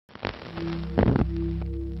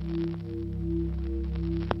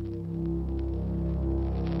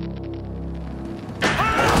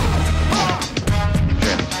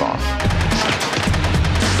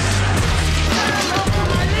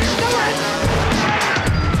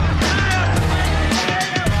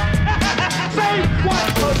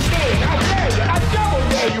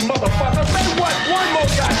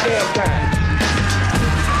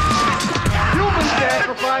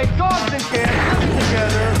spy, dogs and cats living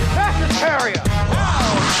together, mass hysteria.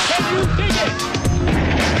 Wow! Can you dig it? Can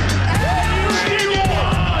you dig it?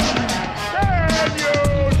 Can you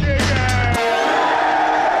dig it?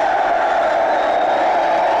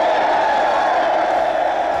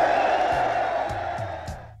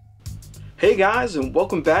 Hey guys, and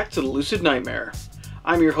welcome back to the Lucid Nightmare.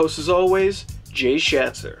 I'm your host as always, Jay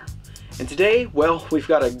Schatzer. And today, well, we've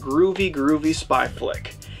got a groovy spy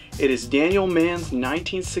flick. It is Daniel Mann's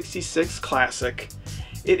 1966 classic.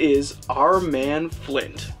 It is Our Man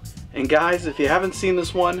Flint. And guys, if you haven't seen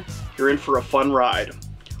this one, you're in for a fun ride.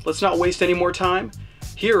 Let's not waste any more time.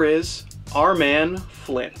 Here is Our Man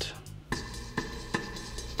Flint.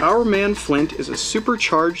 Our Man Flint is a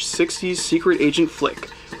supercharged 60s secret agent flick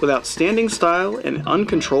with outstanding style and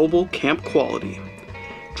uncontrollable camp quality.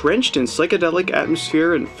 Drenched in psychedelic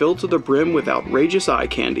atmosphere and filled to the brim with outrageous eye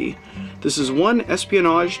candy, this is one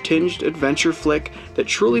espionage-tinged adventure flick that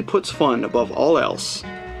truly puts fun above all else.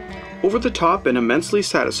 Over the top and immensely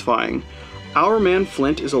satisfying, Our Man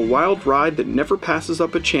Flint is a wild ride that never passes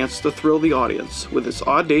up a chance to thrill the audience with its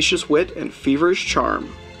audacious wit and feverish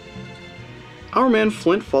charm. Our Man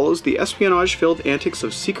Flint follows the espionage-filled antics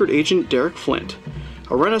of secret agent Derek Flint,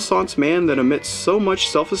 a Renaissance man that emits so much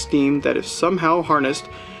self-esteem that if somehow harnessed,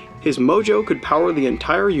 his mojo could power the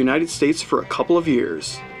entire United States for a couple of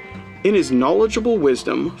years. In his knowledgeable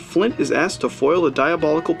wisdom, Flint is asked to foil the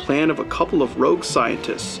diabolical plan of a couple of rogue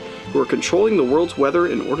scientists who are controlling the world's weather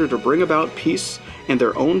in order to bring about peace and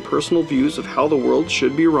their own personal views of how the world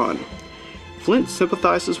should be run. Flint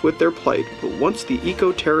sympathizes with their plight, but once the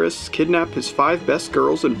eco-terrorists kidnap his 5 best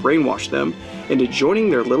girls and brainwash them into joining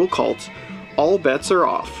their little cult, all bets are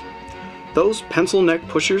off. Those pencil neck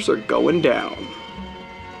pushers are going down.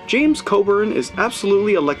 James Coburn is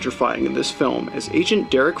absolutely electrifying in this film as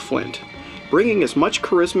Agent Derek Flint, bringing as much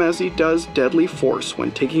charisma as he does deadly force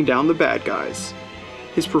when taking down the bad guys.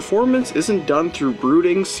 His performance isn't done through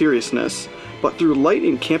brooding seriousness, but through light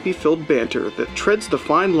and campy-filled banter that treads the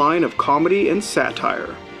fine line of comedy and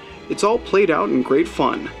satire. It's all played out in great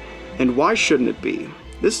fun, and why shouldn't it be?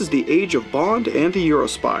 This is the age of Bond and the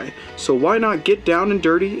Eurospy, so why not get down and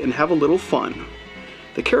dirty and have a little fun?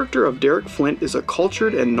 The character of Derek Flint is a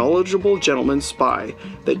cultured and knowledgeable gentleman spy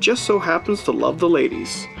that just so happens to love the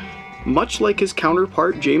ladies. Much like his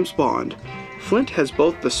counterpart James Bond, Flint has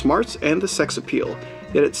both the smarts and the sex appeal,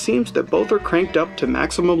 yet it seems that both are cranked up to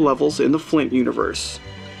maximum levels in the Flint universe.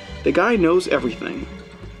 The guy knows everything.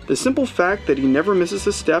 The simple fact that he never misses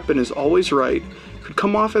a step and is always right could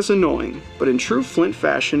come off as annoying, but in true Flint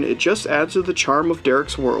fashion, it just adds to the charm of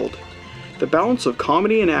Derek's world. The balance of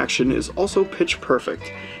comedy and action is also pitch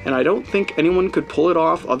perfect, and I don't think anyone could pull it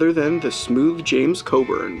off other than the smooth James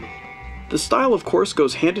Coburn. The style of course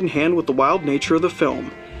goes hand in hand with the wild nature of the film,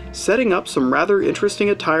 setting up some rather interesting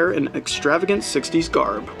attire and extravagant 60s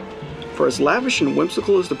garb. For as lavish and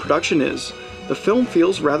whimsical as the production is, the film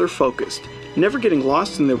feels rather focused, never getting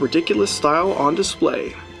lost in the ridiculous style on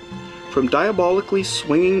display. From diabolically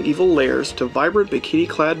swinging evil lairs to vibrant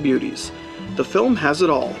bikini-clad beauties, the film has it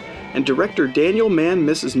all, and director Daniel Mann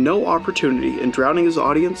misses no opportunity in drowning his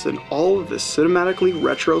audience in all of this cinematically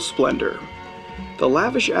retro splendor. The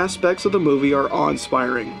lavish aspects of the movie are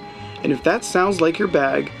awe-inspiring, and if that sounds like your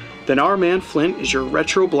bag, then Our Man Flint is your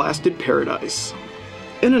retro-blasted paradise.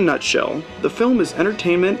 In a nutshell, the film is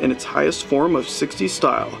entertainment in its highest form of 60s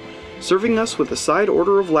style, serving us with a side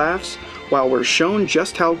order of laughs while we're shown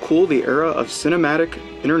just how cool the era of cinematic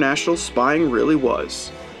international spying really was.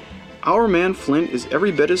 Our Man Flint is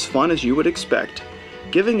every bit as fun as you would expect,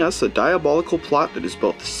 giving us a diabolical plot that is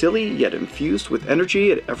both silly yet infused with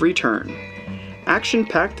energy at every turn.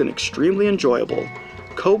 Action-packed and extremely enjoyable,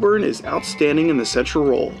 Coburn is outstanding in the central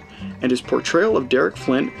role, and his portrayal of Derek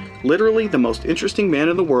Flint, literally the most interesting man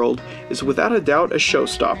in the world, is without a doubt a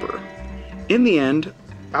showstopper. In the end,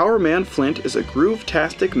 Our Man Flint is a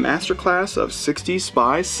groove-tastic masterclass of 60s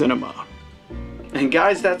spy cinema. And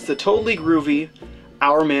guys, that's the totally groovy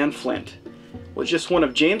Our Man Flint, with just one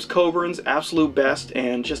of James Coburn's absolute best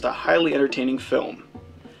and just a highly entertaining film.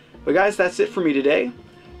 But guys, that's it for me today.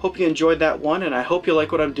 Hope you enjoyed that one, and I hope you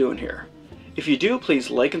like what I'm doing here. If you do, please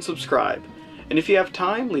like and subscribe. And if you have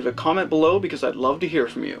time, leave a comment below because I'd love to hear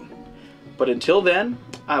from you. But until then,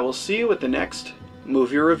 I will see you at the next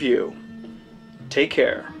movie review. Take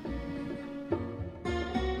care.